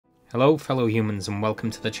Hello fellow humans and welcome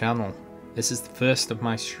to the channel. This is the first of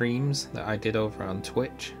my streams that I did over on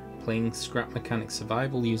Twitch, playing Scrap Mechanic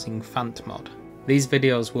Survival using Fant mod. These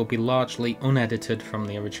videos will be largely unedited from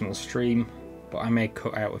the original stream, but I may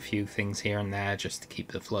cut out a few things here and there just to keep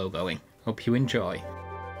the flow going. Hope you enjoy.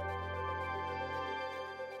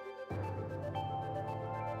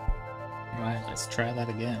 Right, let's try that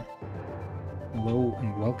again. Hello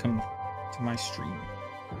and welcome to my stream.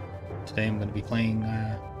 Today I'm going to be playing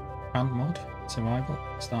Fant mod, Survival,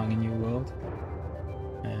 starting a new world.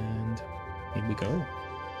 And here we go.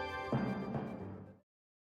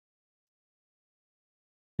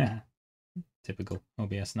 Typical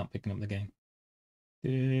OBS not picking up the game.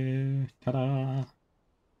 Ta-da!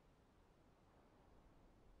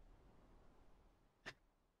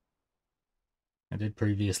 I did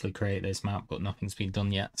previously create this map, but nothing's been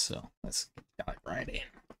done yet, so let's dive right in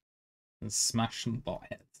and smash some bot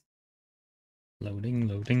heads. Loading,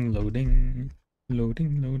 loading, loading.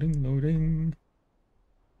 Loading, loading, loading.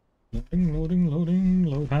 Loading, loading, loading.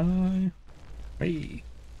 Load high. Hey.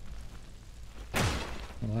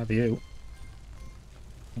 I'll have you.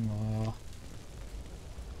 Oh.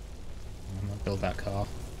 I'm gonna build that car.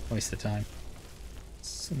 Waste of time.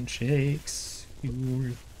 Sun shakes.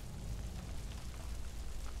 Fuel.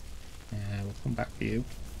 Yeah, we'll come back for you.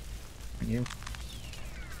 And you.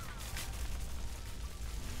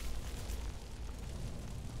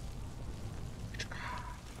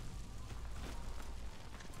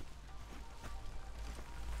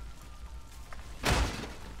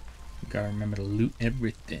 Gotta remember to loot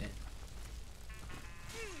everything.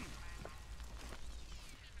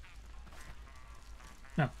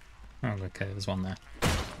 Oh, okay, there's one there. I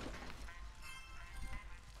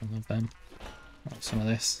love them. Want some of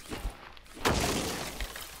this.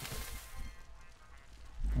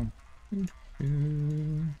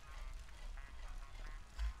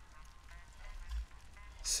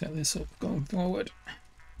 Set this up going forward.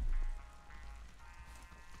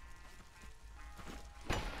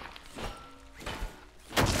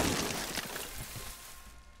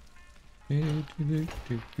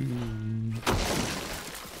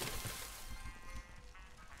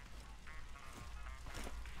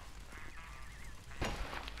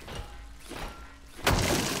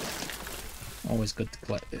 Always good to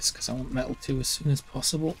collect this because I want metal 2 as soon as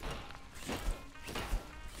possible.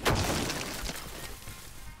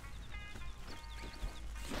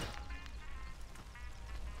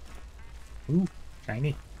 Ooh,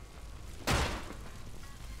 shiny.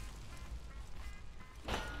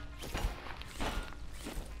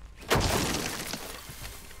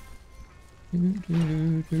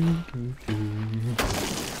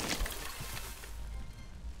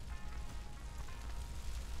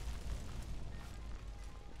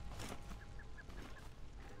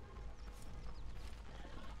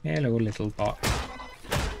 Hello, little bot.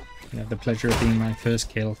 You have the pleasure of being my first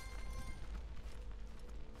kill.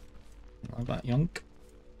 Love that, yoink.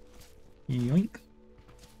 Yoink.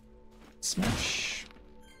 Smash.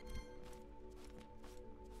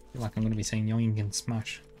 I feel like I'm going to be saying yoink and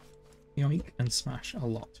smash. Yoink and smash a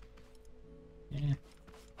lot. Yeah.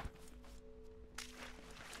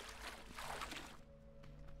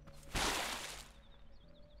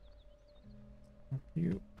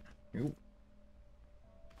 You.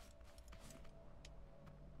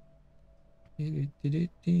 I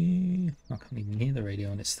can't even hear the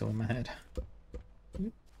radio and it's still in my head.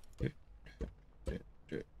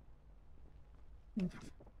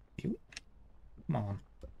 You. Come on.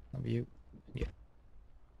 Love you. Yeah.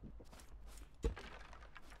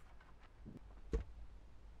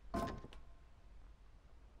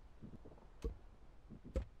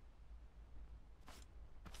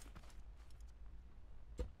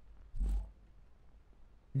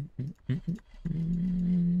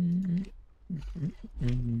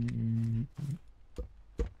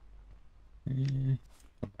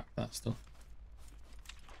 Come back that stuff.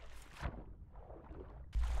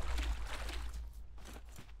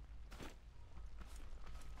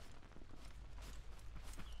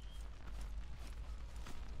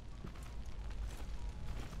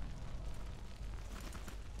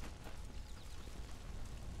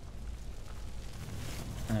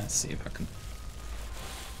 Let's see if I can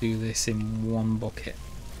do this in one bucket.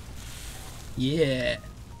 Yeah.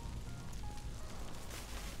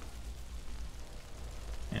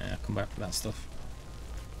 Yeah, come back for that stuff.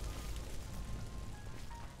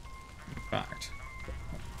 In fact,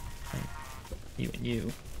 you and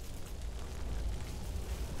you.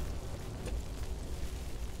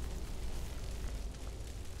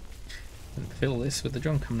 And fill this with the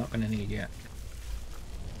junk I'm not going to need yet.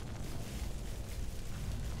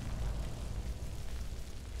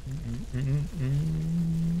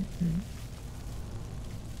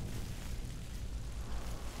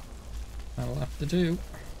 That'll have to do.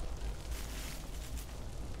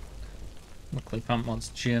 Luckily, Fant mod's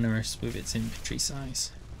generous with its inventory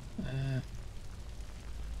size.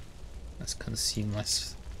 Let's consume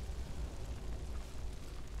less.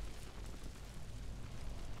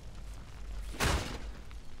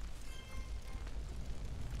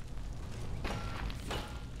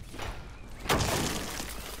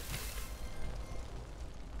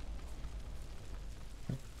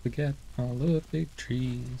 Forget all the big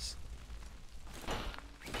trees.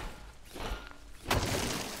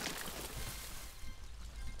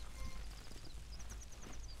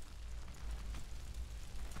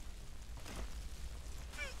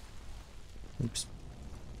 Oops.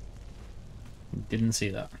 Didn't see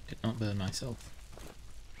that. Did not burn myself.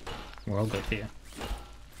 We're all good here.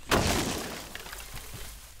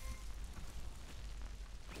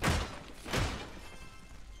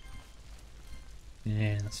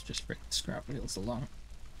 Yeah, let's just bring the scrap wheels along.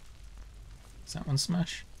 Does that one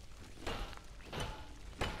smash?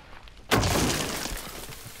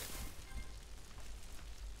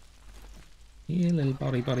 Yeah, little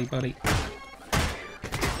buddy.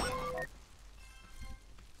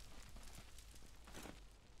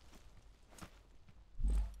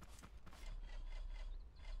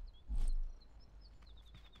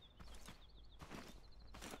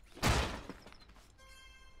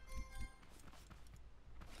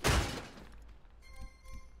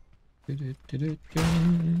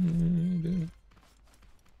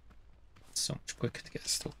 So much quicker to get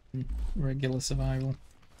stuff in regular survival.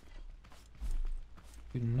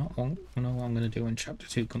 Do not know what I'm going to do when chapter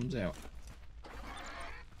 2 comes out.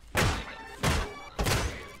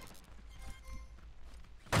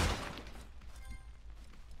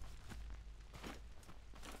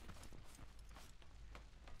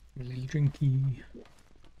 Really drinky.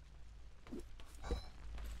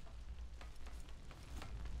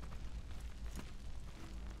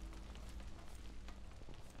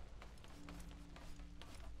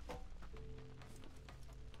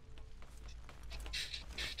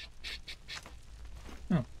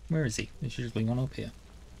 Oh, where is he? There's usually one up here.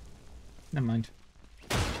 Never mind.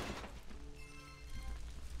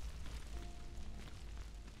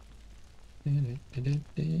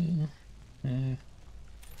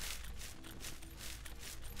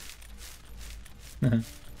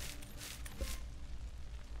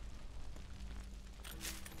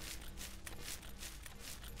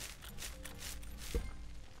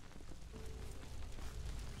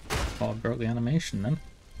 Oh, I broke the animation then.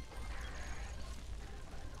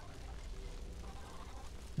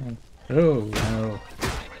 Oh no.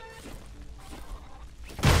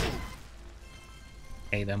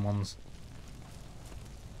 Hey, them ones.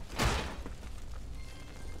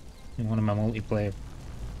 In one of my multiplayer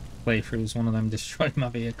playthroughs, one of them destroyed my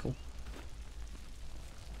vehicle.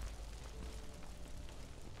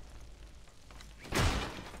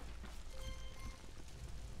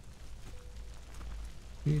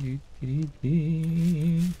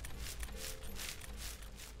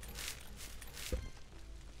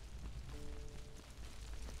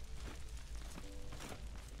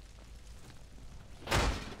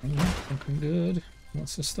 Looking good.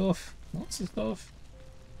 Lots of stuff. Lots of stuff.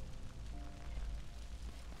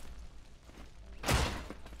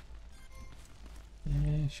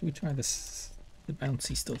 Yeah, should we try this? The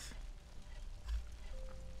bouncy stuff.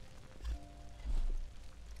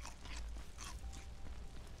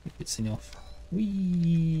 If it's enough.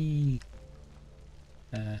 Whee!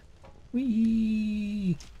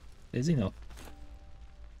 Whee! There's enough.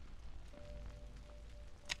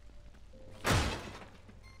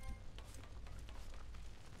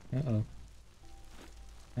 Uh-oh.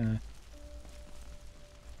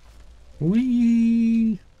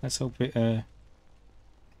 Whee! Let's hope it,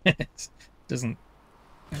 it doesn't...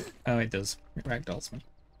 Oh, it does. It ragdolls me.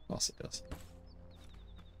 Of course it does.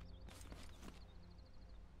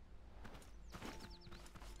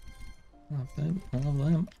 Love them. I love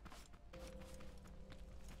them.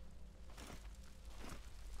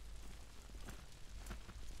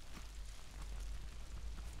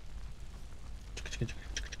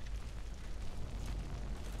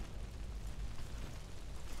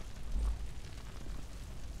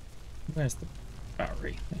 Where's the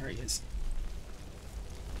battery? There he is.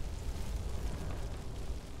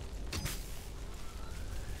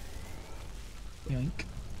 Yoink.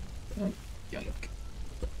 Oh, yoink.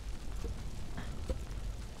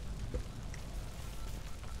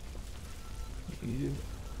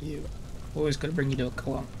 You. Always gotta bring your duck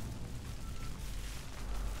along.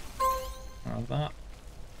 Like that.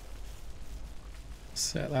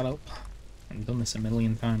 set that up. I've done this a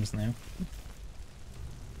million times now.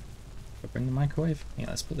 I'll bring the microwave? Yeah,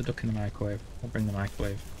 let's put the duck in the microwave. I'll bring the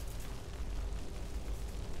microwave.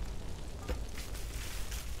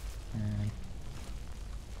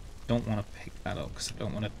 Don't want to pick that up because I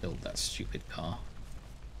don't want to build that stupid car.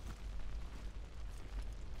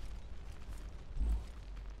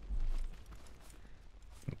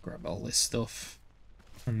 I'll grab all this stuff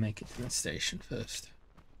and make it to the station first.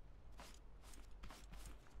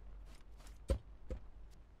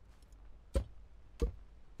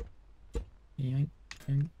 Yoink,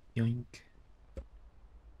 yoink, yoink.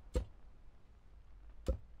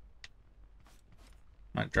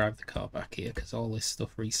 Might drive the car back here because all this stuff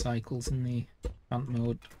recycles in the Fant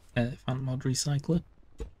mod recycler.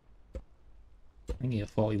 I think you get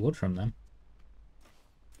 40 wood from them.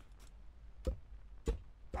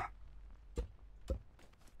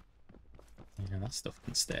 Yeah, that stuff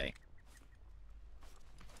can stay.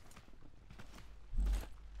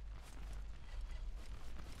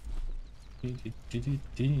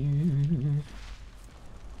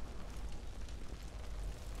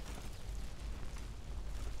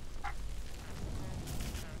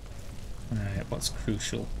 Alright, what's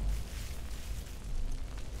crucial?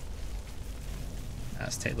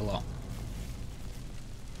 Let's take the lot.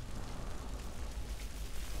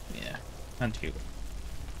 Yeah, and you.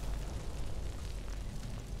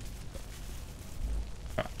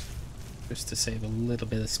 Right. Just to save a little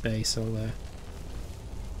bit of space, I'll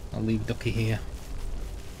leave Ducky here.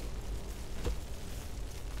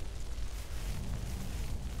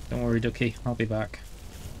 Don't worry, Ducky, I'll be back.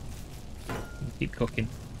 Keep cooking.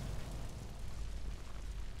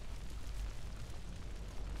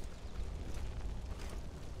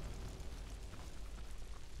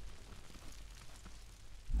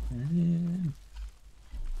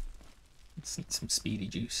 Let's eat some speedy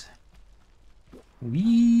juice.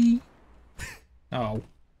 Wee! Oh.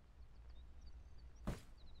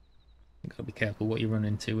 You gotta be careful what you run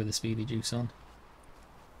into with the speedy juice on.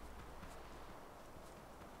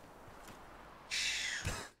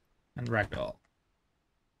 And ragdoll.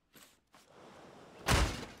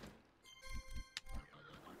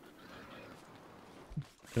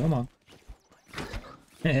 Come on.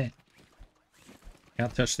 Can't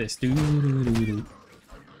touch this. Don't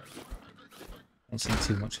see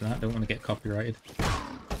too much of that. Don't want to get copyrighted.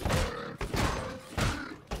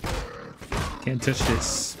 Can't touch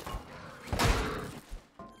this.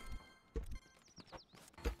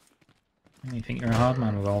 You think you're a hard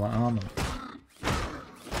man with all that armor?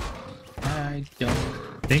 I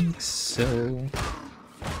don't think so.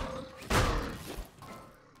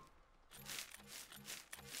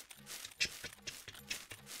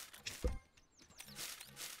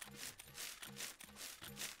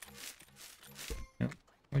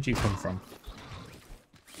 Where'd you come from?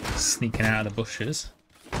 Sneaking out of the bushes.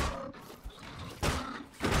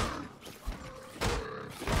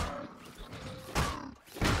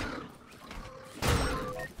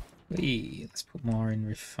 Whee, let's put more in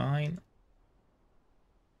refine.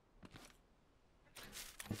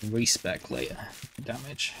 Respec later.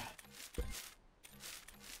 Damage.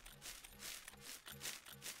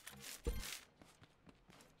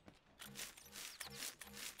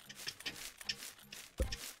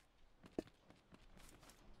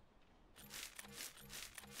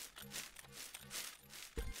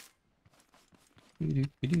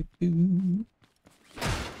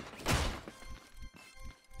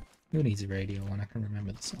 Who needs a radio when I can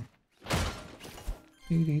remember the song?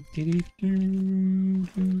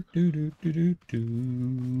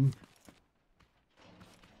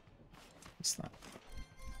 What's that?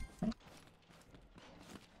 Oh.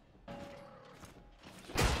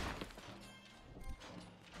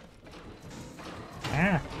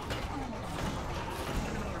 Ah!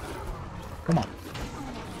 Come on.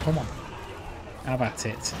 Come on. Have at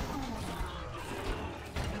it.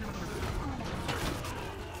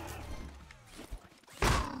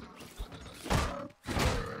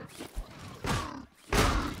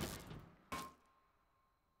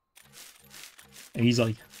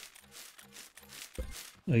 Easy.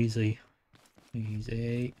 Easy.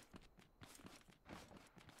 Easy.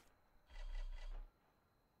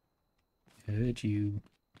 Heard you.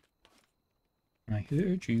 I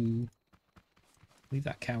heard you. Leave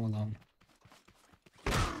that cow alone.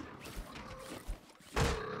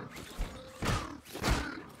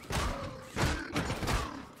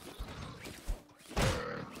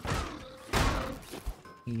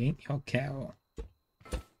 He ain't your cow.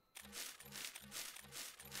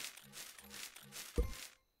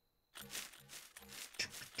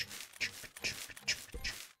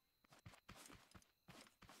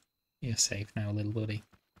 Yes, safe now, little buddy.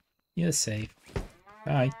 You're safe.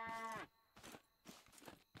 Bye.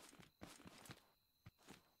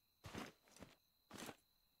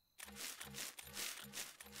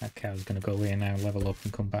 That cow's gonna go here now, level up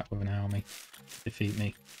and come back with an army. Defeat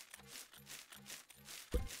me.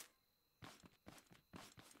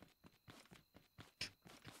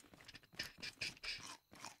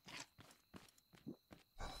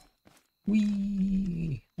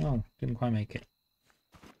 Whee! Oh, didn't quite make it.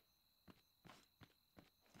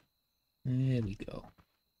 There we go.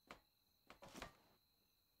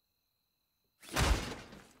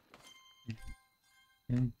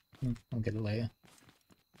 I'll get it later.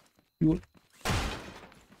 You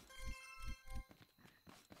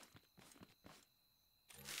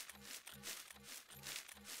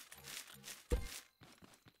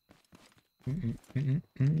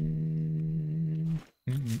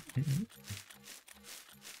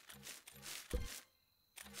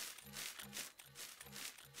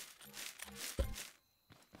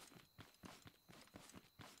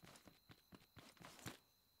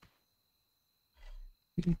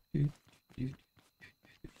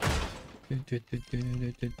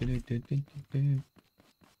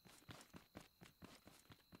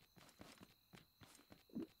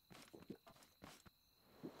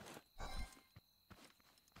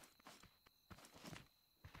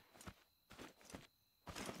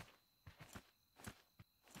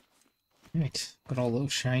Right, got all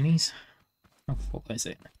those shinies. How full is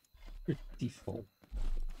it? Pretty full.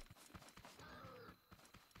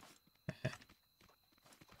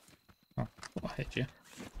 Oh, I'll hit you.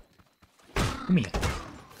 Come here.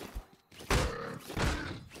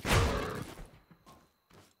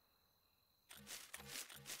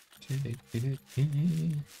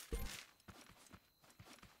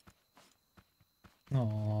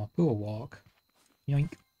 Aw, poor walk.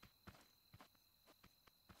 Yoink.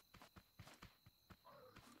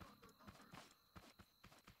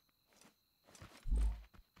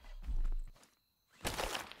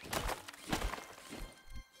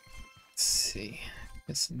 Let's see.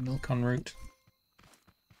 Get some milk en route.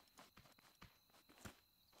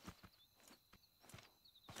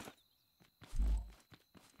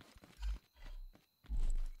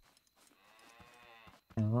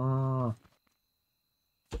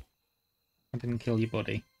 I didn't kill your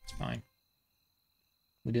buddy. It's fine.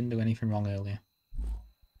 We didn't do anything wrong earlier.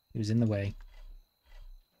 He was in the way.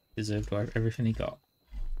 Deserved everything he got.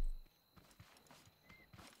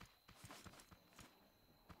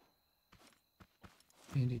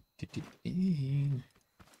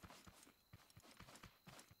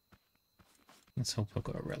 Let's hope I've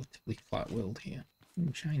got a relatively flat world here.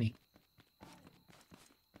 Ooh, shiny.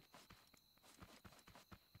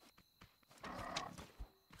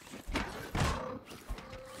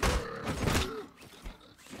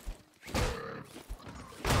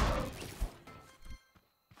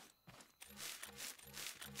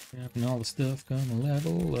 Having all the stuff gonna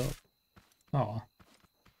level up. Aw.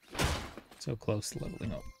 So close to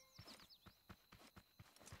leveling up.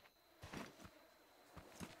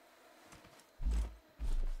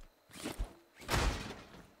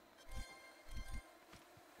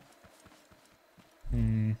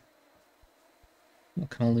 What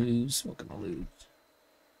can I lose? What can I lose?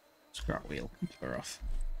 Scrap wheel. Keep her off.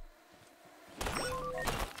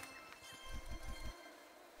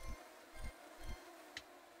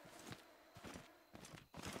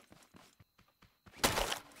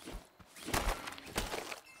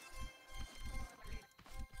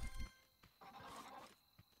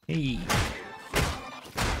 Hey!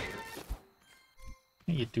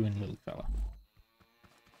 How you doing, little fella?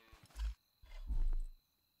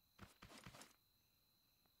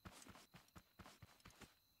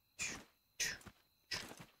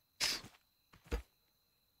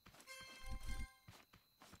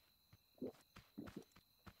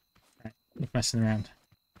 Right, enough messing around.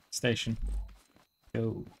 Station.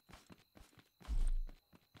 Go.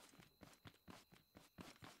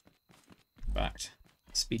 Back.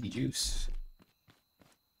 Speedy juice.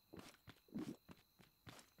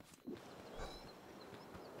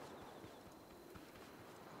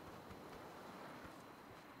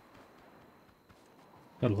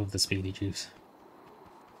 Gotta love the speedy juice.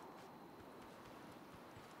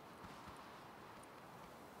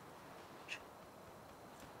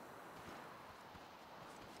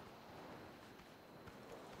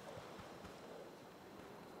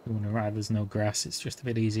 When arrive, there's no grass. It's just a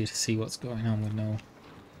bit easier to see what's going on with no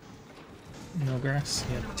grass.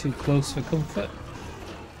 Yeah, too close for comfort.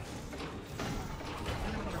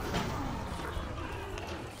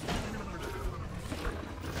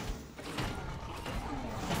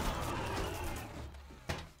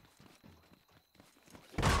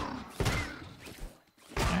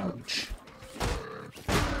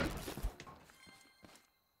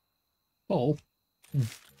 Paul?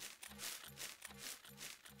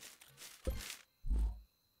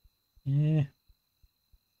 Yeah.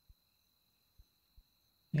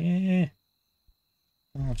 Yeah.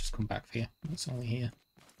 I'll just come back for you. It's only here.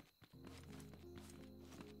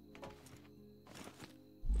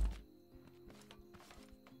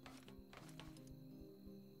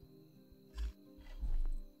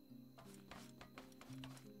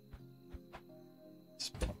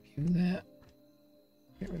 Just pop you there.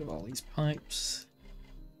 Get rid of all these pipes.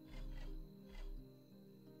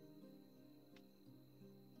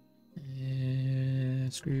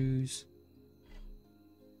 Screws.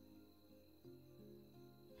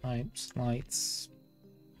 Pipes, lights,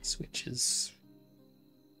 switches.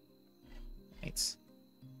 Lights.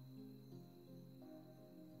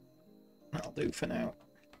 That'll do for now.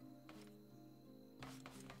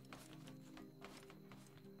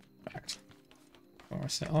 Fact. Before I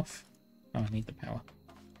set off. Oh, I need the power.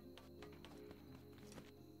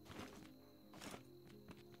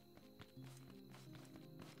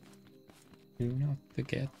 Do not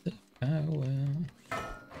forget the power.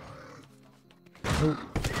 Oh,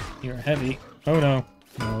 you're heavy. Oh no.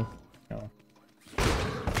 No. No.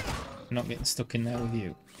 I'm not getting stuck in there with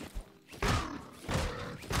you.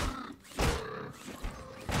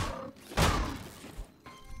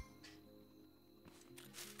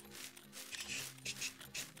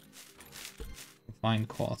 Fine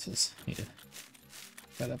quarters. Need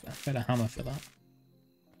a better hammer for that.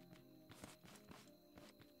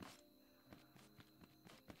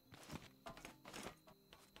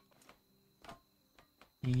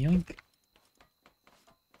 Yoink.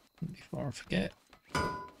 Before I forget.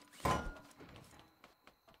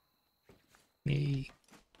 Yay.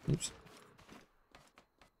 Oops.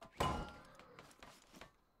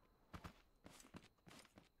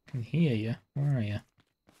 Can hear you. Where are you?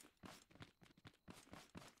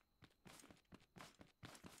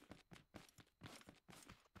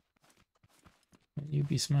 Will you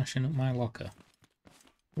be smashing up my locker?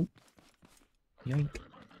 Oop. Yoink.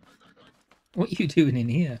 What are you doing in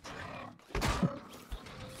here?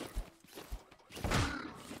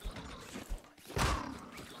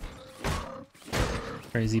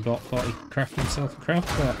 Crazy bot thought he could craft himself a craft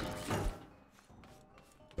bot.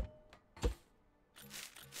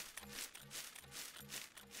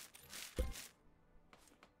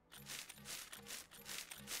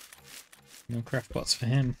 No craft bots for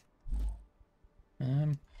him.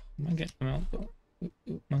 I might get them out, but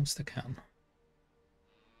most I can.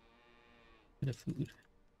 Bit of food.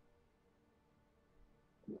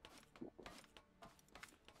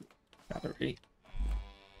 Battery.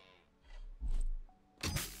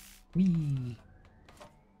 Whee!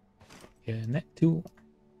 Yeah, net tool.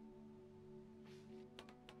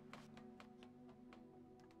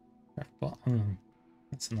 Craft bot.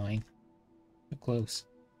 That's annoying. So close.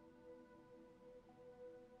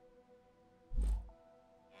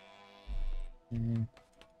 Go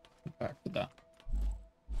back with that.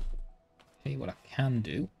 Tell you what I can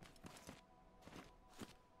do.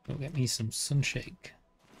 Go get me some sunshake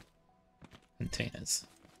containers.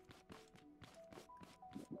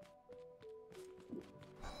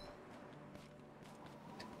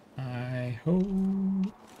 I hope.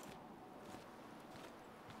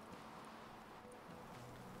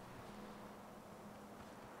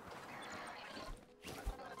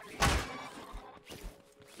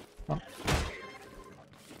 Oh.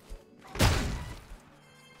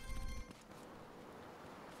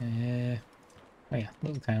 Oh yeah,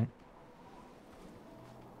 little town.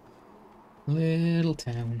 Little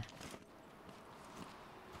town.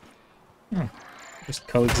 Oh, just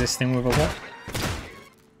coexisting with a what?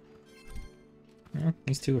 Oh,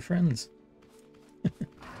 these two are friends.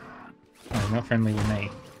 Oh, not friendly with me.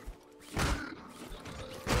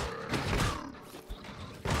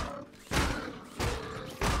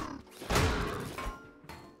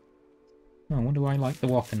 Oh, I wonder why I like the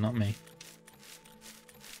walk and not me.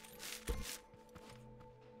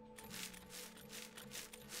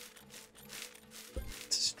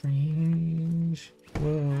 It's a strange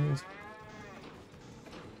world.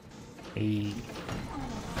 Hey.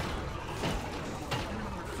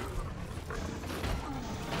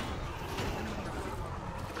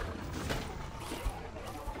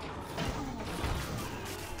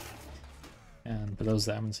 And for those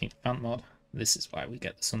that haven't seen the Fant mod, this is why we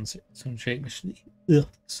get the sunshake machine.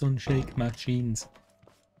 Sunshake machines.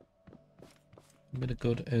 A bit of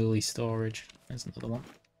good early storage. There's another one.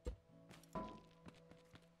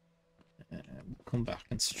 Come back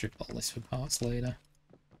and strip all this for parts later.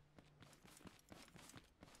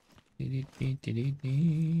 Another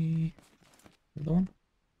one?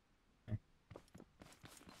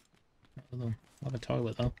 Oh. I'll have a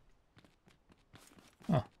toilet though.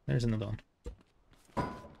 Oh, there's another one.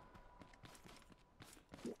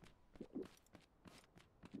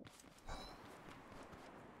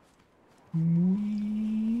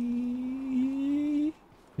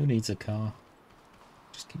 Who needs a car?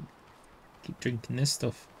 Just keep drinking this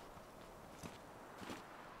stuff.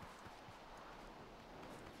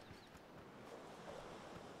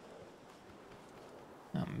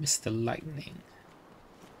 Oh, Mr. Lightning.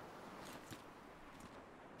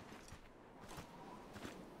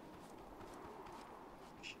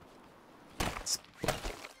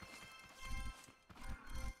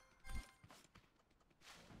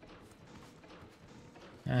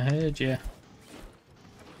 I heard you.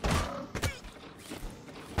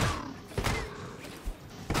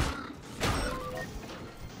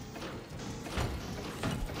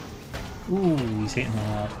 Ooh, he's hitting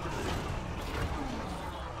hard.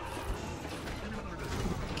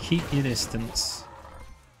 Keep your distance.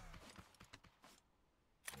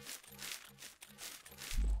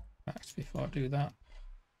 Perhaps before I do that.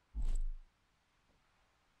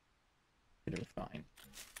 Bit of a fine.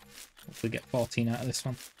 Hopefully get 14 out of this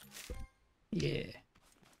one. Yeah.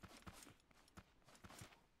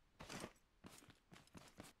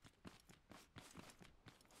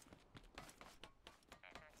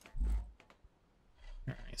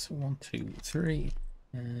 Alright, so 1, 2, 3.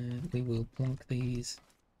 And we will plunk these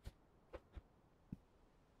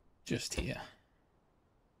just here.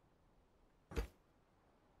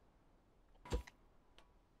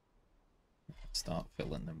 Start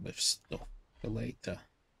filling them with stuff for later.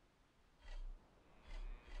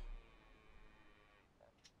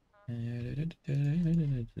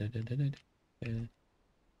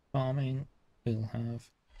 Farming will have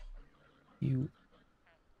you.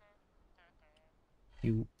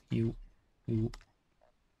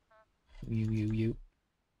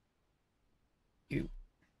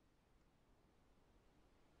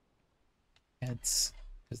 Heads,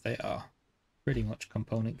 because they are pretty much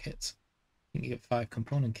component kits. You can get 5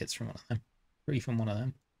 component kits from one of them. 3 from one of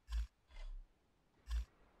them.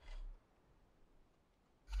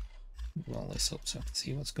 Roll this up so I can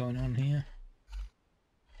see what's going on here.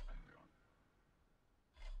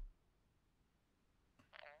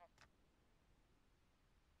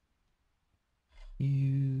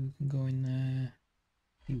 You can go in there.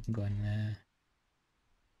 You can go in there.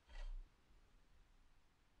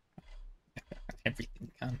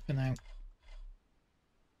 Everything can for now.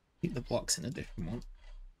 Keep the blocks in a different one.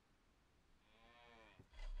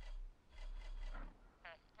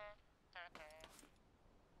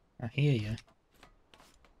 I hear you.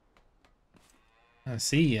 I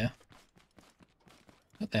see you.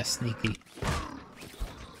 But they're sneaky.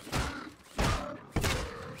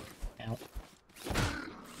 Ow.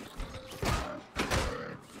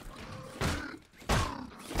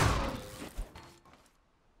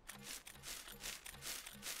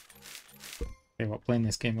 Okay, well, playing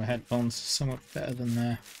this game with headphones is so much better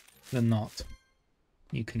than not.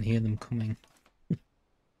 You can hear them coming.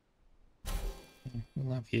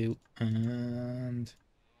 We'll have you, and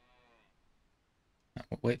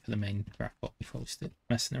we'll wait for the main craft bot before we start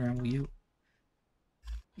messing around with you.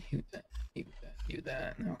 You there, you there, you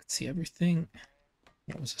there. Now I can see everything.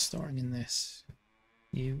 What was I storing in this?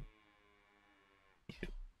 You.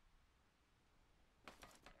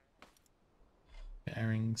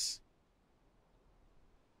 Bearings.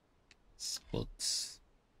 Spuds.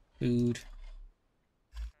 Food.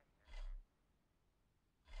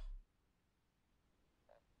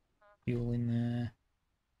 Fuel in there.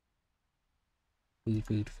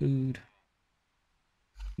 Food.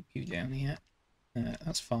 Keep you down here.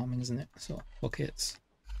 That's farming, isn't it? So buckets.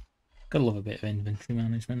 Gotta love a bit of inventory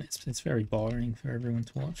management. It's very boring for everyone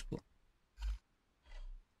to watch, but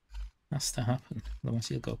has to happen. Otherwise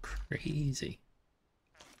you'll go crazy.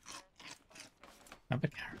 Have a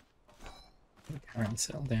carrot. Have a carrot and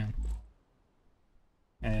settle down.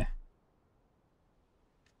 What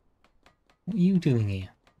are you doing here?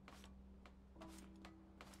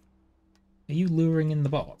 Are you luring in the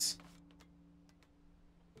bots?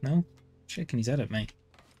 No? Shaking his head at me.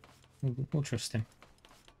 We'll trust him.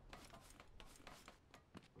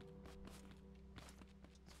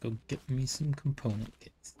 Let's go get me some component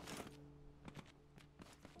kits.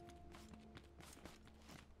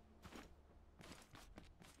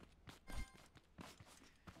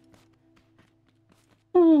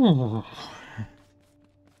 Oh.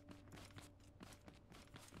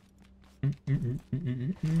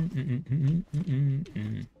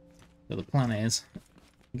 So the plan is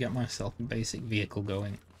get myself a basic vehicle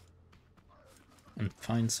going and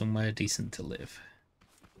find somewhere decent to live.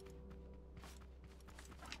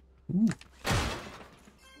 Ooh.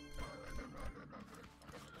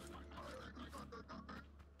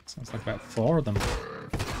 Sounds like about 4 of them.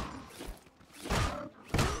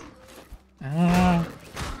 Ah!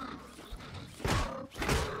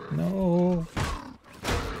 No!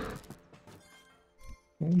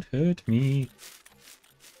 Don't hurt me.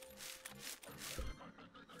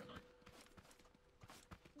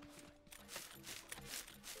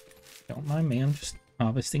 Don't mind me, I'm just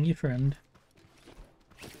harvesting your friend.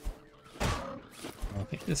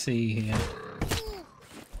 Nothing to see here.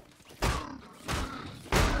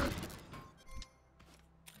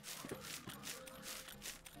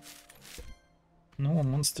 No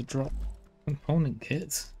one wants to drop component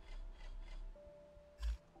kits.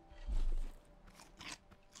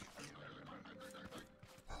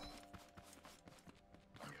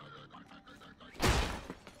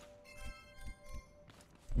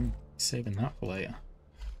 Saving that for later.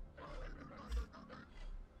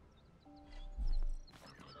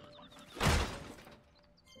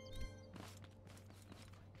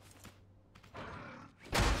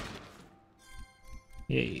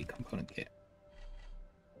 Yay, component kit.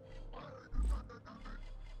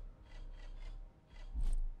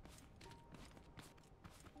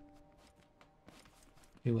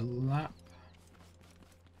 Do a lap.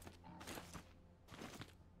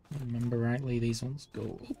 Remember rightly, these ones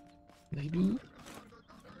go up. They do.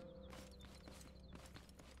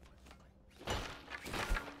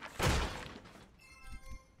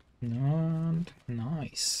 And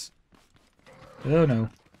nice. Oh no.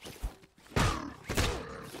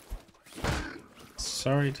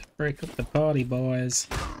 Sorry to break up the party, boys.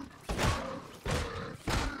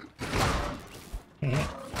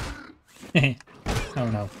 Oh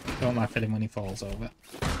no, don't laugh at him when he falls over.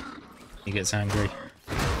 He gets angry.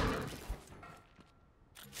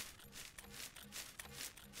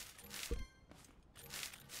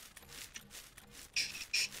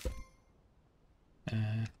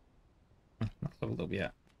 Not leveled up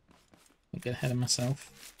yet. I'll get ahead of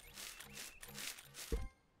myself.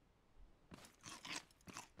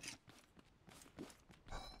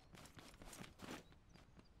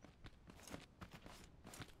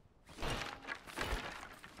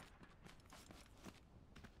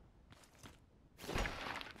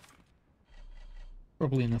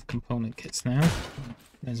 Probably enough component kits now.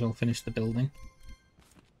 May as well finish the building.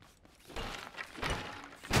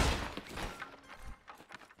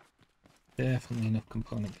 Definitely enough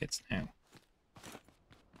component kits now.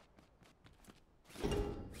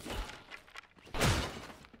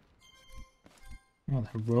 Oh,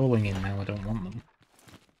 they're rolling in now, I don't want them.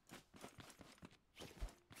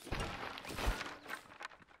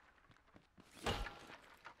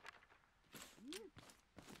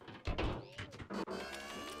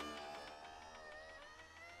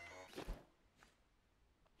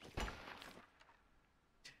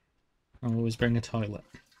 I'll always bring a toilet.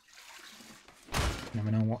 Never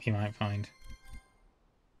know what you might find.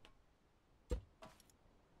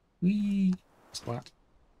 Whee! Splat.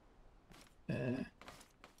 Is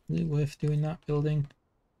it worth doing that building?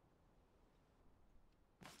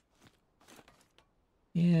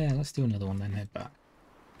 Yeah, let's do another one then, head back.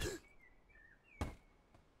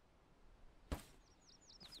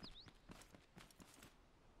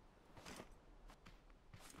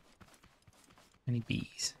 Any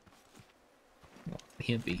bees? Oh,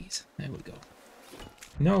 here bees. There we go.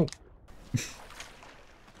 No!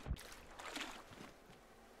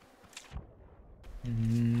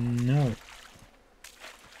 No.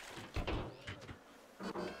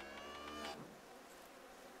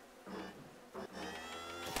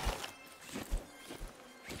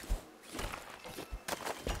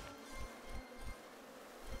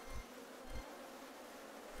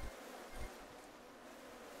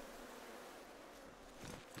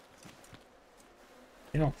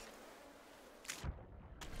 Get off.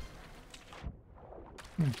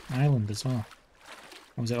 Island as well.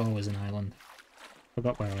 Or was it always an island?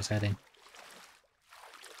 Forgot where I was heading.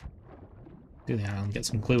 Do the island, get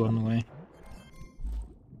some glue on the way.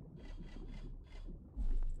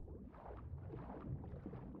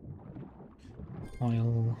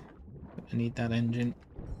 Oil. I need that engine.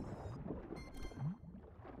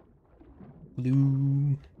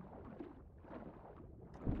 Glue.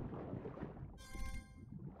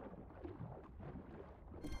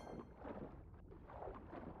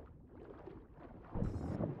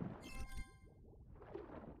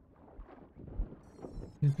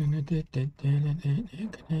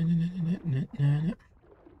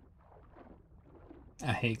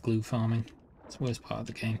 I hate glue farming. It's the worst part of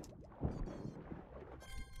the game.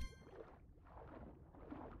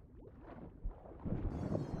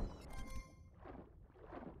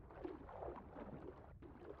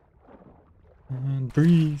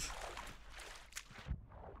 breathe.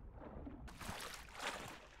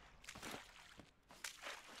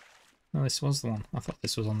 No, this was the one. I thought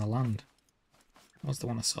this was on the land. That was the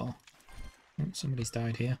one I saw. Oh, somebody's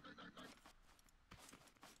died here.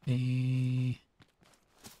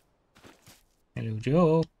 Hello,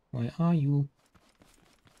 Joe. Where are you?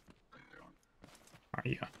 Are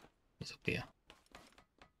you? He's up here.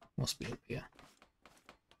 Must be up here.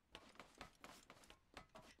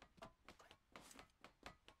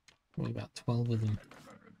 Probably about 12 of them.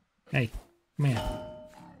 Hey, come here.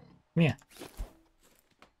 Come here.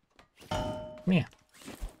 Come here.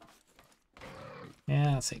 Yeah,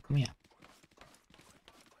 that's it. Come here.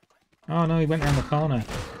 Oh no, he went around the corner.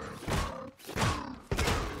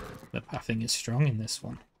 The pathing is strong in this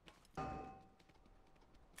one.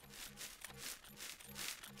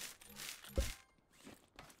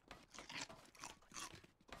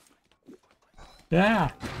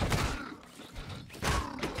 Yeah.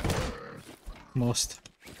 Must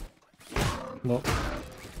look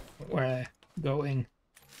where going.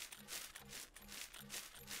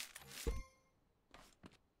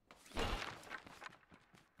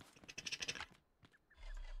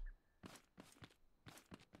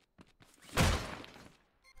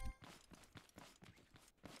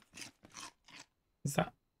 Is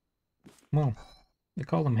that? Well, they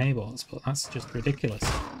call them hay balls, but that's just ridiculous.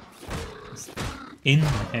 It's in the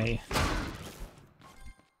hay.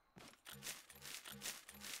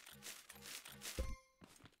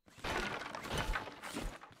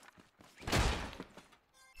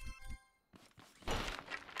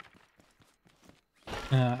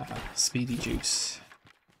 Speedy juice.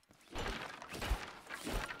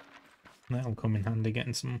 That'll come in handy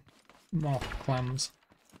getting some more clams.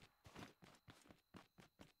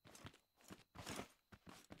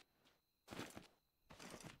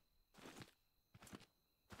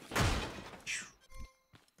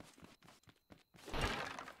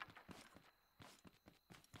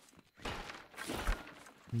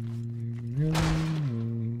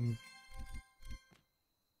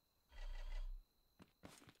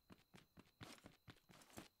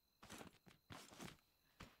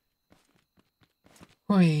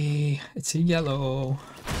 Oi, it's a yellow.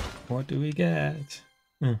 What do we get?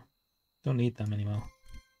 Don't need them anymore.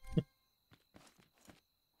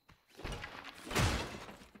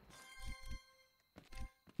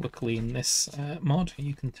 Luckily in this mod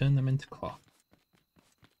you can turn them into cloth.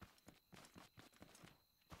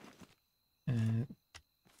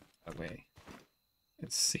 That way.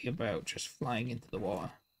 Let's see about just flying into the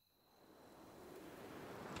water.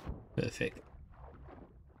 Perfect.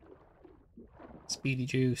 Speedy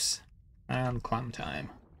juice and clam time.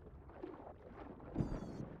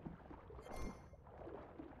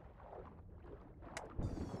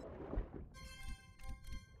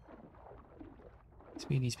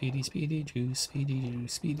 Speedy, speedy, speedy juice, speedy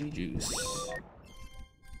juice, speedy juice.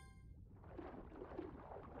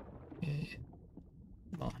 Yeah.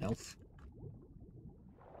 More health.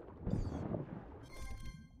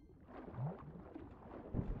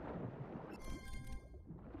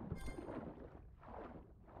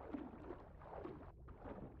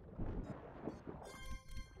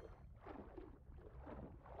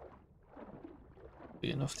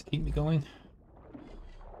 Be enough to keep me going.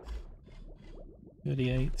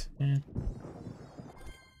 38, yeah.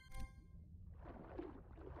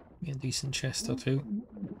 Be a decent chest or two.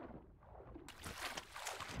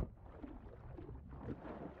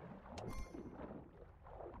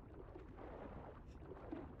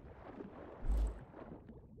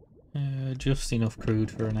 Just enough crude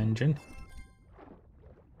for an engine.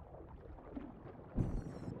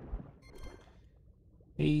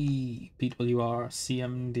 Hey, PWR,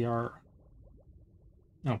 CMDR.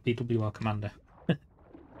 Oh, PWR Commander. Of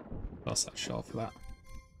course, that's short for that.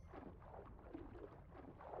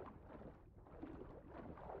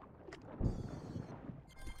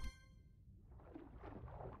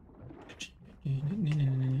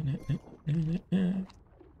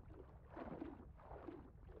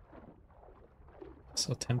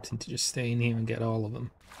 So tempting to just stay in here and get all of them.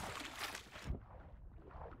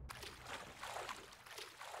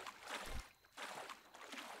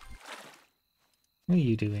 What are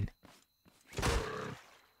you doing?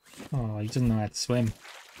 Oh, he doesn't know how to swim.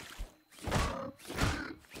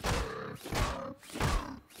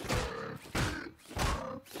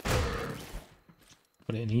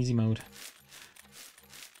 Put it in easy mode.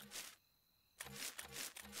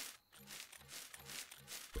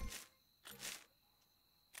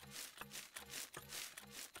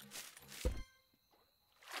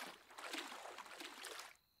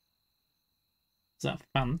 Is that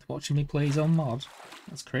Fant watching me play his own mod?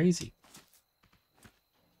 That's crazy.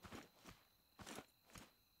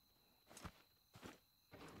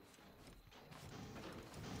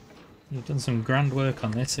 You've done some grand work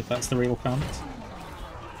on this, if that's the real Fant.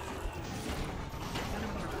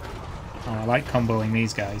 Oh, I like comboing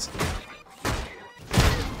these guys.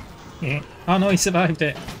 Yeah. Oh no, he survived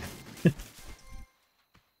it!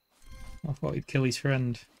 I thought he'd kill his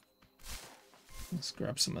friend. Let's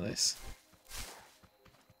grab some of this.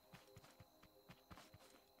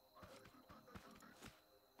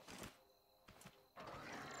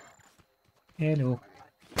 Hello.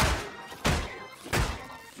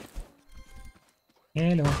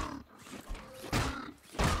 Hello.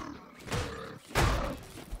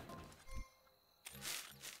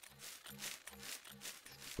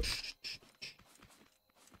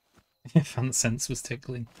 Fant sense was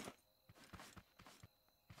tickling.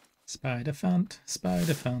 Spider Fant,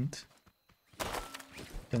 Spider Fant.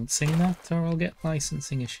 Don't sing that or I'll get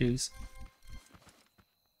licensing issues.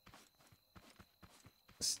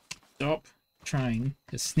 Stop trying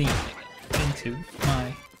to sneak into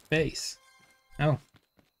my base. Oh.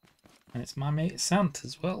 And it's my mate Sant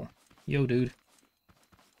as well. Yo, dude.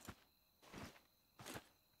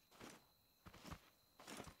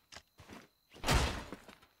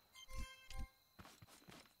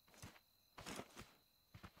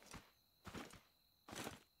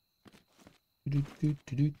 Do, do,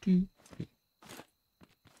 do, do, do.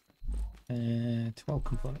 12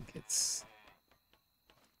 component kits.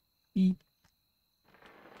 Beep.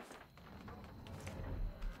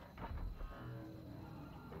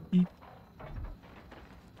 Beep.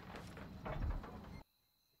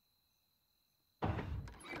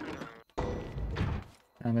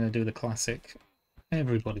 I'm going to do the classic.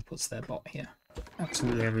 Everybody puts their bot here.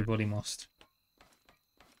 Absolutely everybody must.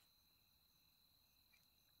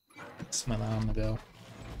 Smell that on the go.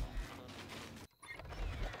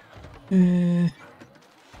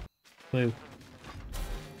 Blue.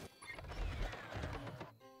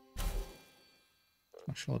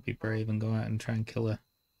 I shall be brave and go out and try and kill a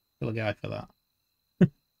guy for that.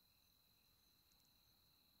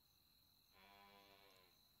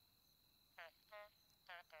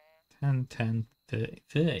 10, 10, 30,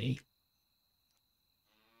 30.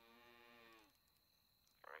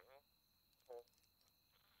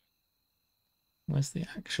 Where's the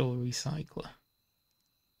actual recycler?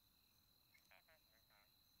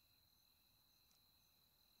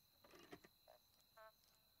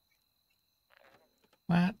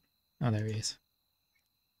 What? Oh, there he is.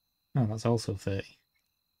 Oh, that's also 30.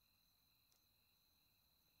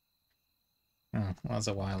 Oh, well, that's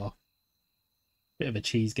a while off. Bit of a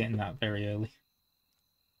cheese getting that very early.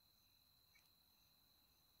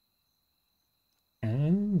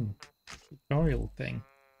 Oh, tutorial thing.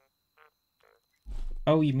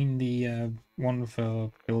 Oh, you mean the one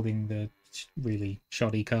for building the really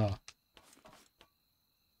shoddy car?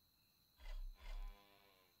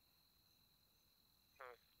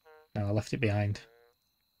 No, I left it behind.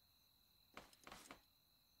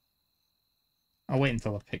 I'll wait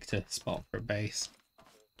until I've picked a spot for a base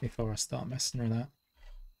before I start messing with that.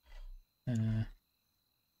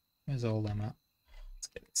 Where's all them at? Let's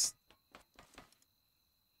get this.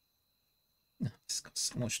 Oh, it's got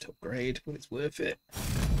so much to upgrade, but it's worth it.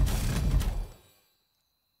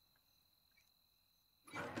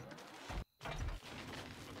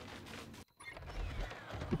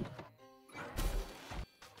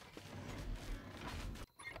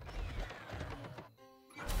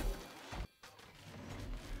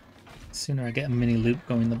 The sooner I get a mini loop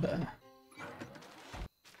going, the better.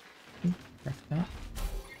 Craft that.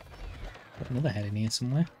 Got another head in here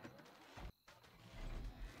somewhere.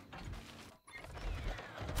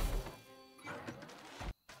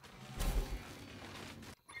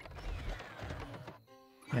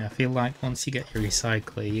 Yeah, I feel like once you get your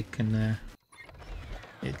recycler, you can,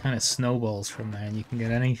 it kind of snowballs from there and you can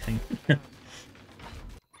get anything.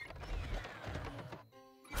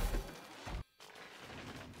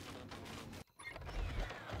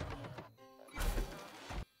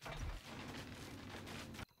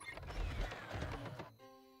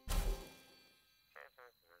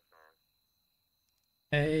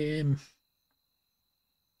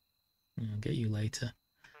 I'll get you later.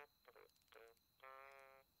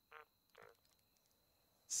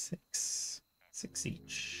 6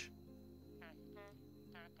 each.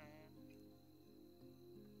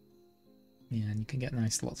 Yeah, and you can get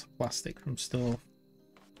nice lots of plastic from store.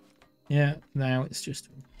 Yeah, now it's just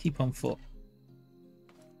keep on foot.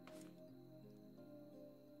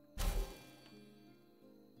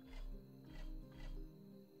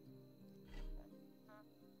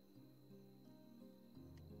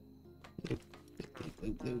 Glue, glue,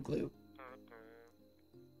 glue, glue, glue.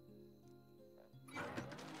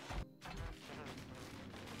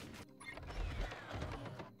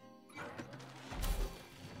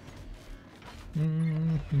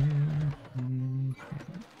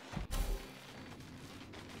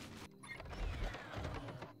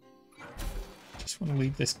 Just want to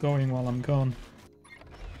leave this going while I'm gone.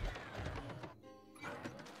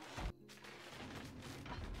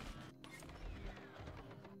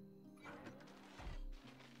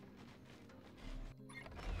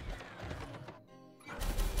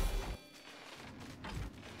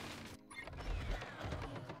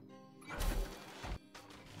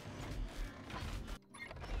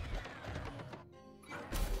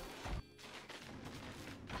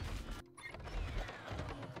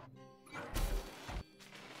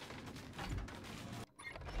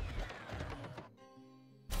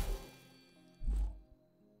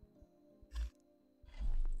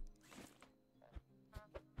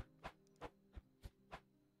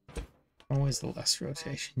 Always the less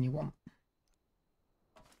rotation you want.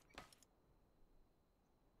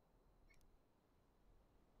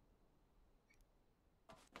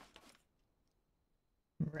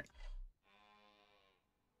 Right.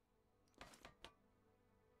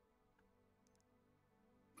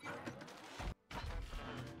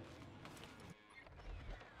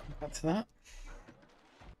 Back to that.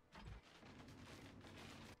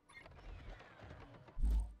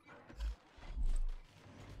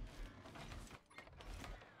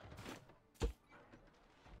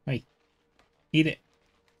 Hey, eat it.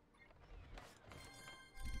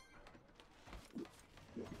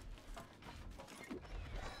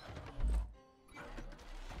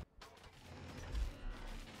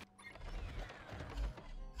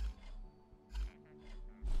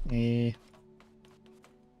 Eh.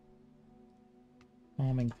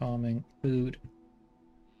 Farming, food.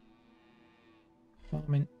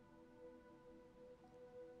 Farming.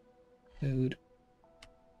 Food.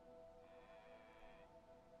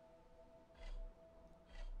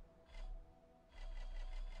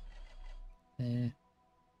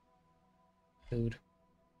 Food.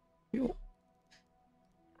 Fuel.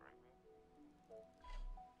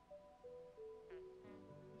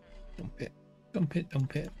 Dump it. Dump it,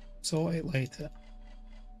 dump it. Sort it later.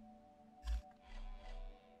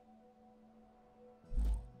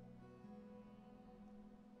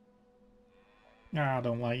 Ah, I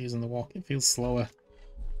don't like using the walk. It feels slower.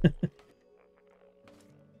 I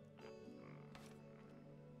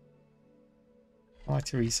like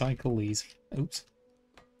to recycle these. Oops.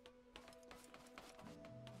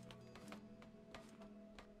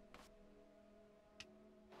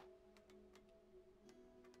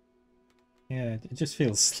 Yeah, it just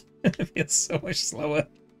feels it feels so much slower.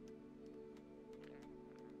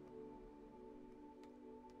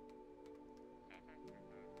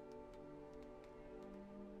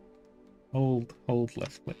 Hold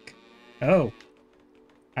left click. Oh,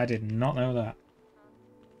 I did not know that.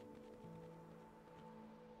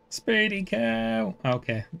 Speedy cow.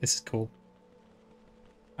 Okay, this is cool.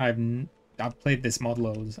 I've played this mod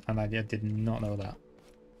loads and I did not know that.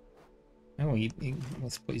 Oh,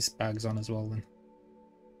 let's put his bags on as well then.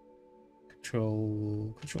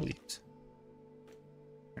 Control use.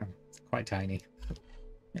 Oh, it's quite tiny.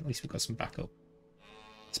 At least we've got some backup.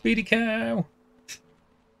 Speedy cow.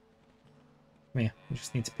 Come here. We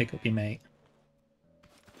just need to pick up your mate.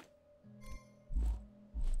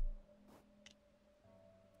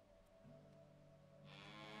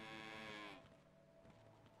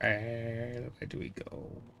 Where do we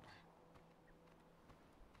go?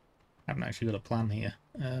 I haven't actually got a plan here.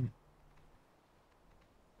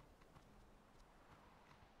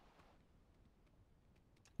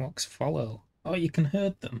 Walks follow. Oh, you can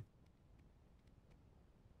herd them.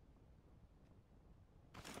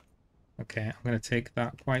 Okay, I'm going to take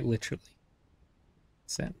that quite literally.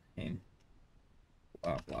 Set name.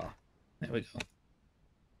 Blah, blah. There we go.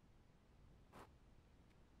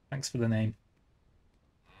 Thanks for the name.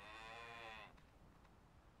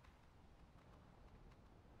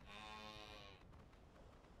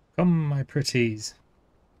 Come, my pretties.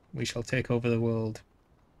 We shall take over the world.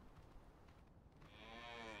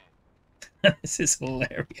 This is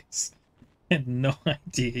hilarious. I had no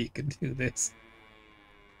idea you could do this.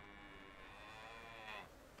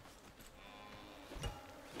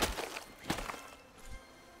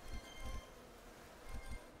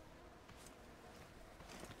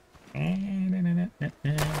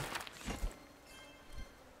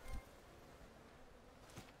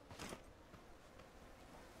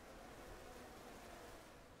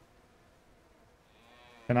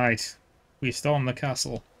 Tonight, we storm the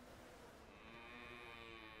castle.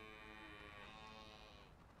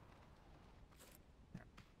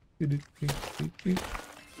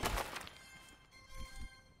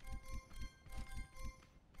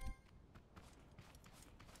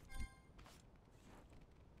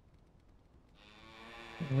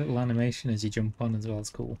 The little animation as you jump on as well is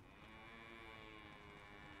cool.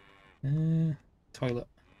 Toilet.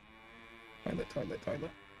 Toilet, toilet,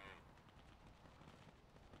 toilet.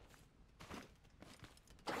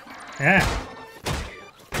 Ah!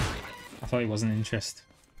 I thought he wasn't interested.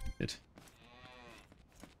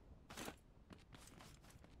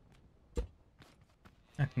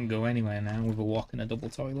 I can go anywhere now with a walk and a double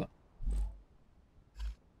toilet.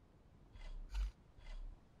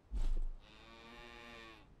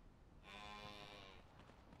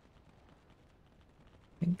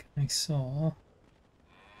 I think I saw...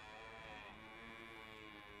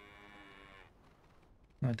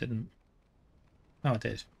 No, I didn't. Oh, I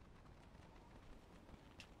did.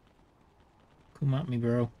 Come at me,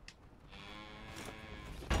 bro.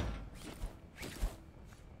 Come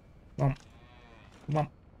on. Come on.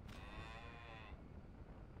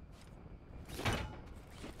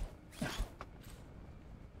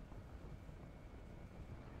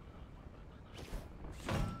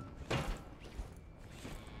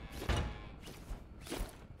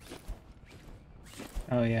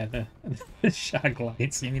 Oh yeah, the shag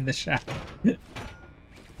lights. You mean the shag?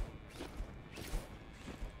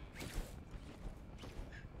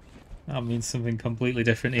 That means something completely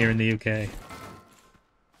different here in the UK.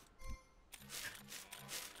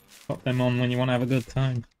 Pop them on when you want to have a good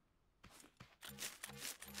time.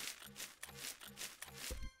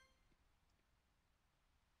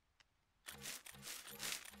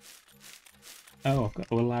 Oh, I've got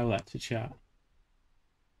to allow that to chat.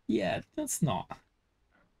 Yeah, that's not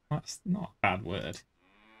a bad word.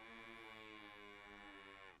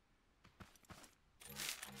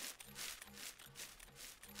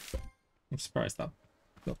 I'm surprised that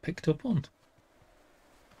got picked up on.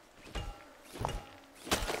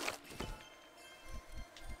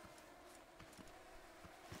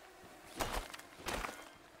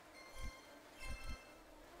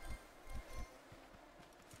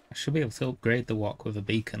 I should be able to upgrade the walk with a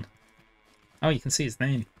beacon. Oh, you can see his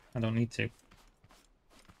name. I don't need to.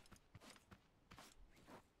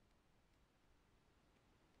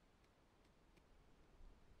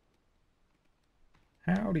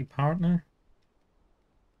 Howdy, partner.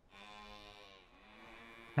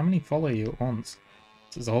 How many follow you at once?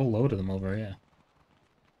 There's a whole load of them over here.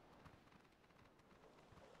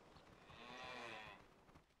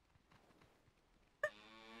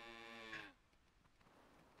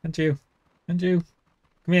 And you. And you.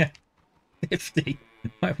 Come here. 50.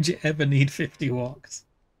 Why would you ever need 50 walks?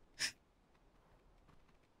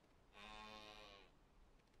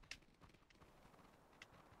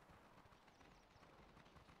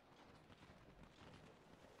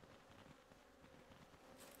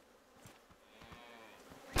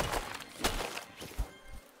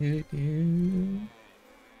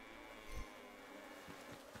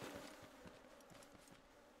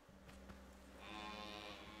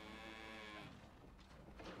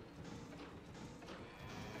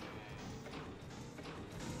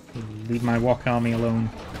 Leave my walk army alone.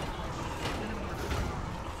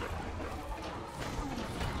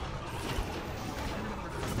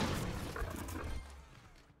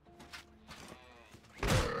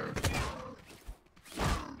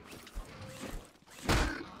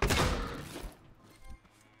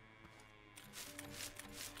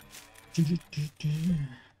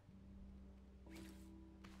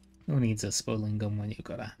 Who needs a spoiling gun when you've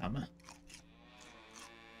got a hammer?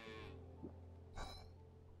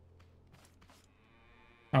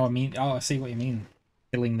 Oh, I see what you mean.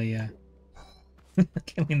 Killing the,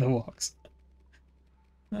 killing the walks.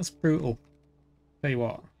 That's brutal. Tell you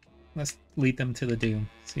what, let's lead them to the doom.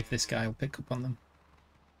 See if this guy will pick up on them.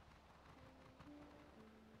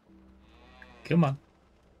 Come on.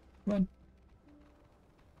 Come on.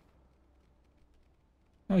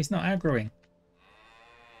 Oh, he's not aggroing.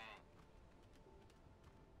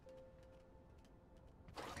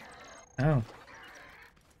 Oh.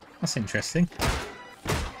 That's interesting.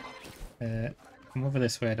 Come over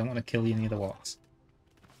this way, I don't want to kill you near the walks.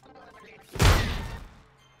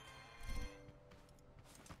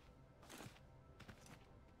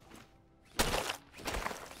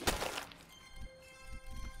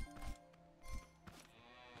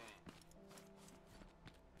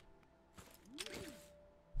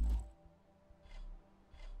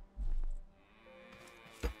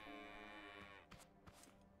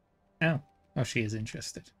 Oh. Oh, she is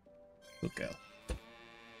interested. Good girl.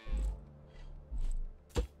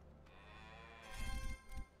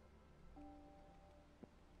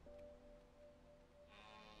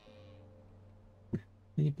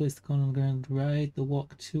 Then you place the cone on the ground, ride the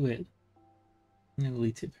walk to it, and it'll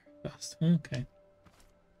eat it very fast. Okay.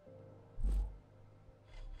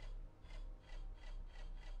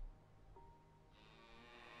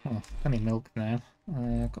 Oh, plenty of milk now.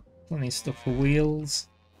 Got plenty of stuff for wheels.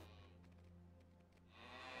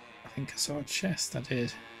 I think I saw a chest, I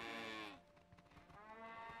did.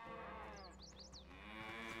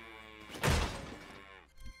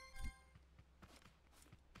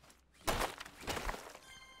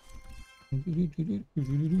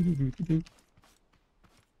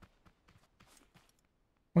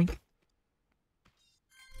 Oink.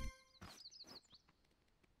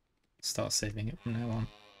 Start saving it from now on.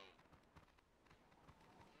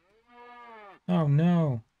 Oh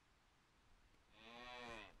no!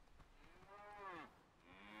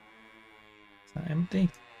 Is that empty?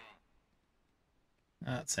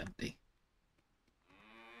 That's empty.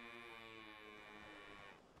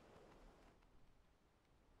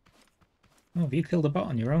 Oh, have you killed a bot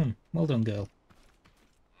on your own? Well done, girl.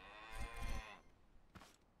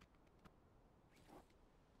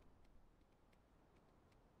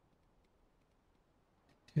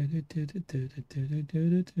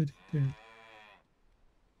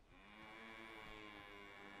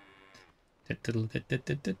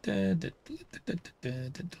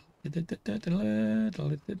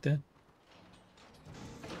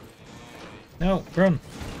 No, run!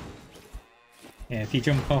 Yeah, if you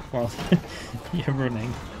jump off while you're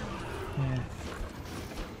running. Yeah.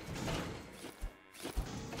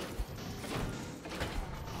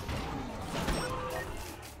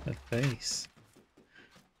 The face.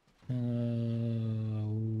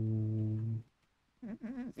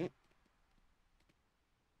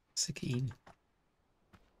 Sikine.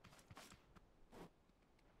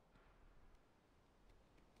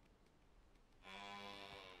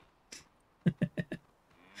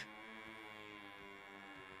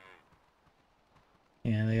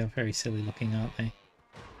 Yeah, they are very silly looking, aren't they?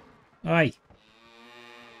 Oi!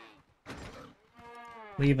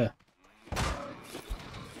 Leave her.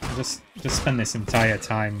 I'll just spend this entire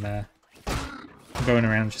time going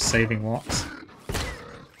around just saving walks.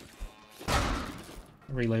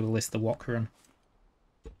 Relabel this the walk run.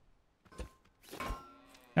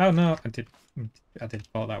 Oh no, I did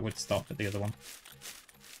thought that would stop at the other one.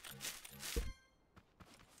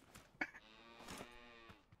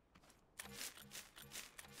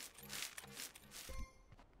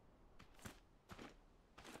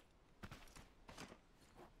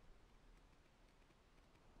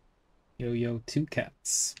 Yo, two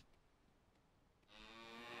cats.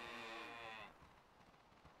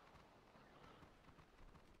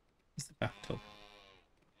 Where's the bathtub?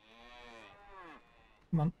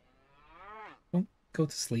 Come on. Don't go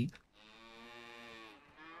to sleep.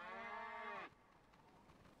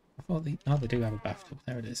 I thought oh, they do have a bathtub.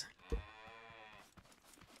 There it is.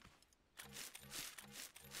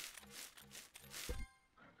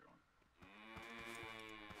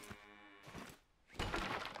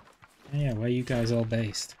 Yeah, where are you guys all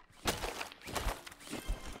based?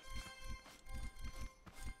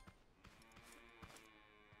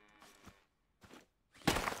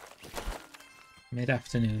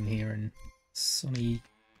 Mid-afternoon here in sunny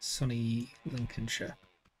Lincolnshire.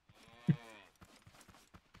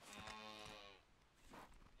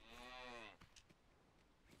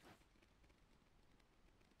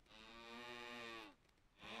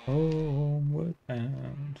 Homeward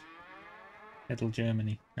bound. Little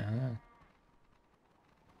Germany. Ah.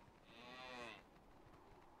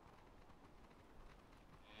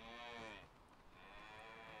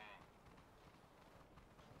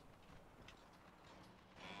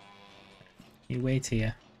 You wait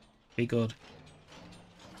here. Be good.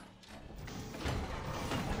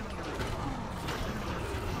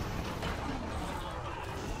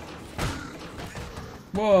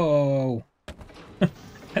 Whoa!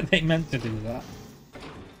 Are they meant to do that?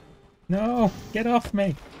 No! Get off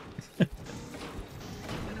me!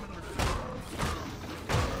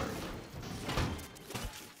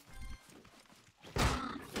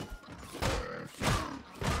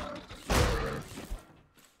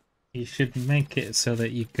 You should make it so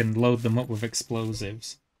that you can load them up with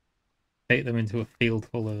explosives. Take them into a field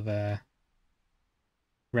full of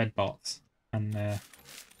red bots and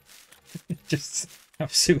just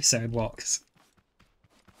have suicide walks.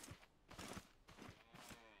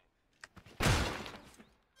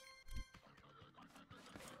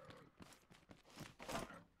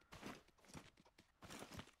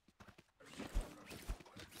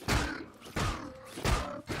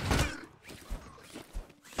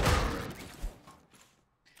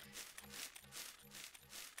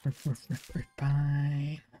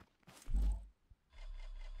 Fine.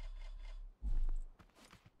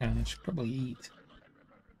 I should probably eat.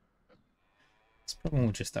 This problem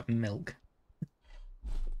will just have milk.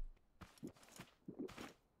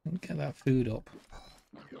 Don't get that food up.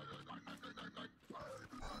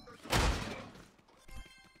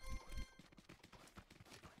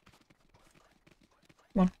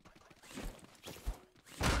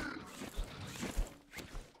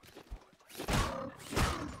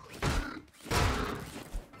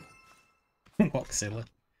 What silly.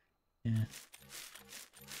 Yeah.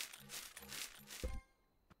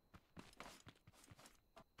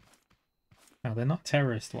 Now, they're not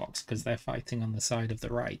terrorist walks because they're fighting on the side of the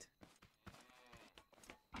right.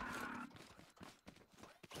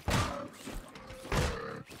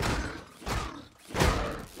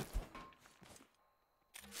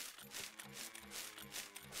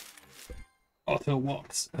 Auto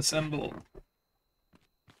walks, assemble.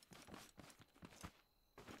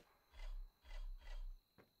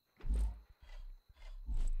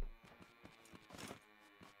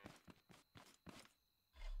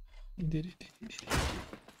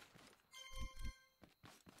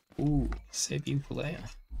 Ooh, save you for later.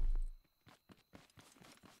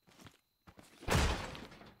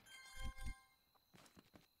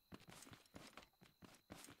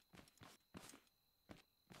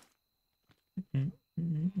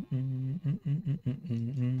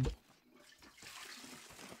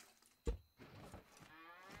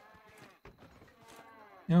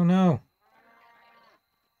 Oh no!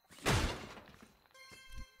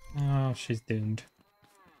 Oh, she's doomed.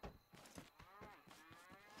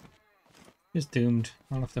 She's doomed.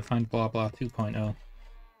 I'll have to find blah blah 2.0.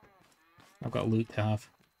 I've got loot to have.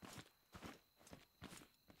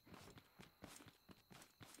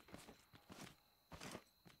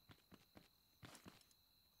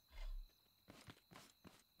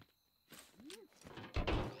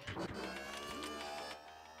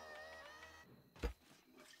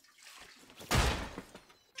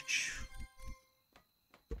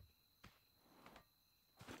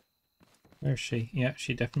 Where is she? Yeah,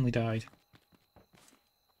 she definitely died.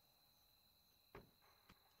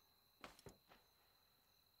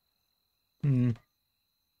 Well,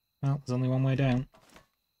 there's only one way down.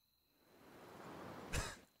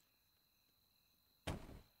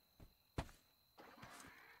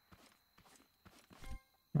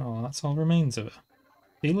 Oh, that's all remains of it.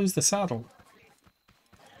 Did you lose the saddle?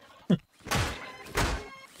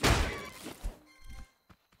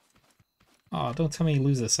 Oh, don't tell me you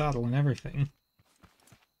lose the saddle and everything.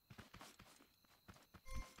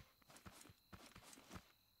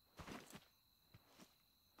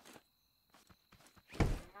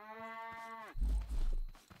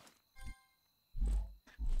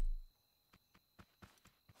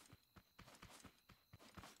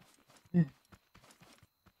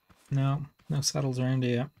 No, no saddles around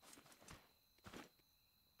here.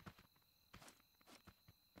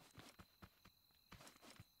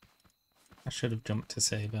 I should have jumped to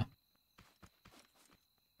save her.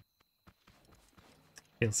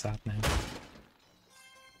 Feel sad now.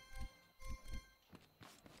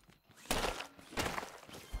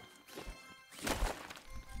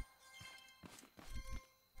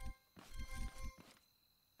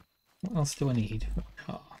 What else do I need?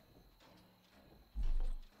 Oh.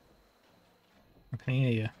 I can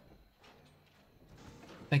hear you.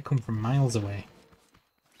 They come from miles away.